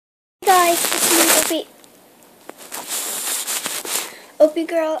guys, it's me, Opie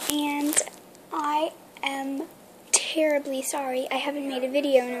Girl, and I am terribly sorry I haven't made a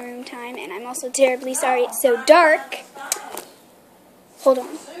video in a room time, and I'm also terribly sorry it's so dark. Hold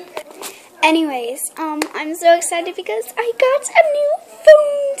on. Anyways, I'm so excited because I got a new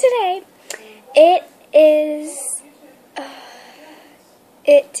phone today. It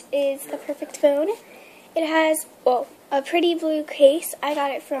is the perfect phone. It has, well, a pretty blue case. I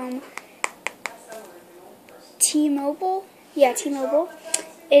got it from T-Mobile. Yeah, T-Mobile.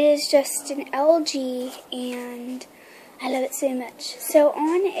 It is just an LG, and I love it so much. So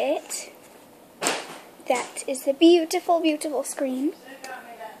on it, that is the beautiful, beautiful screen.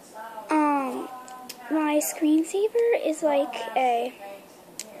 My screensaver is like a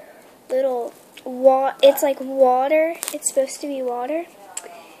little it's like water. It's supposed to be water.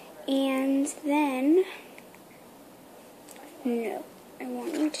 And then, no, I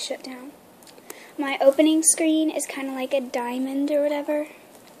want you to shut down. My opening screen is kind of like a diamond or whatever.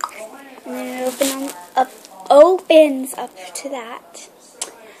 And then it opens up to that.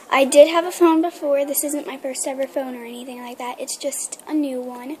 I did have a phone before. This isn't my first ever phone or anything like that. It's just a new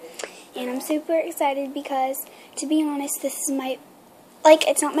one. And I'm super excited because, to be honest, this is my,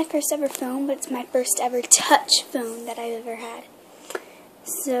 it's not my first ever phone, but it's my first ever touch phone that I've ever had.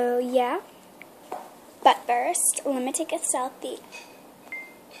 So, yeah. But first, let me take a selfie.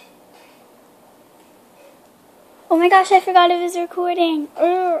 Oh my gosh, I forgot it was recording.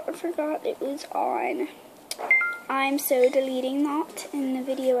 Oh, I forgot it was on. I'm so deleting that in the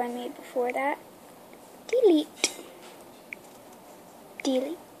video I made before that. Delete.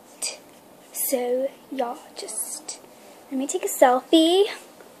 Delete. So, y'all, just let me take a selfie.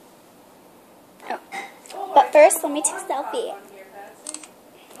 Oh. But first, let me take a selfie.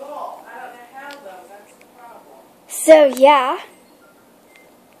 So, yeah.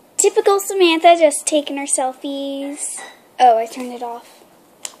 Typical Samantha, just taking her selfies. Oh, I turned it off.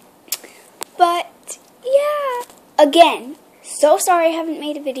 But, yeah. Again, so sorry I haven't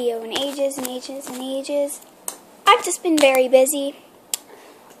made a video in ages and ages and ages. I've just been very busy.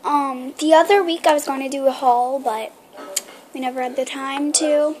 The other week I was going to do a haul, but we never had the time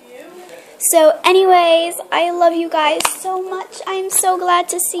to. So anyways, I love you guys so much. I'm so glad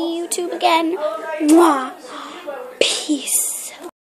to see YouTube again. Mwah. Peace.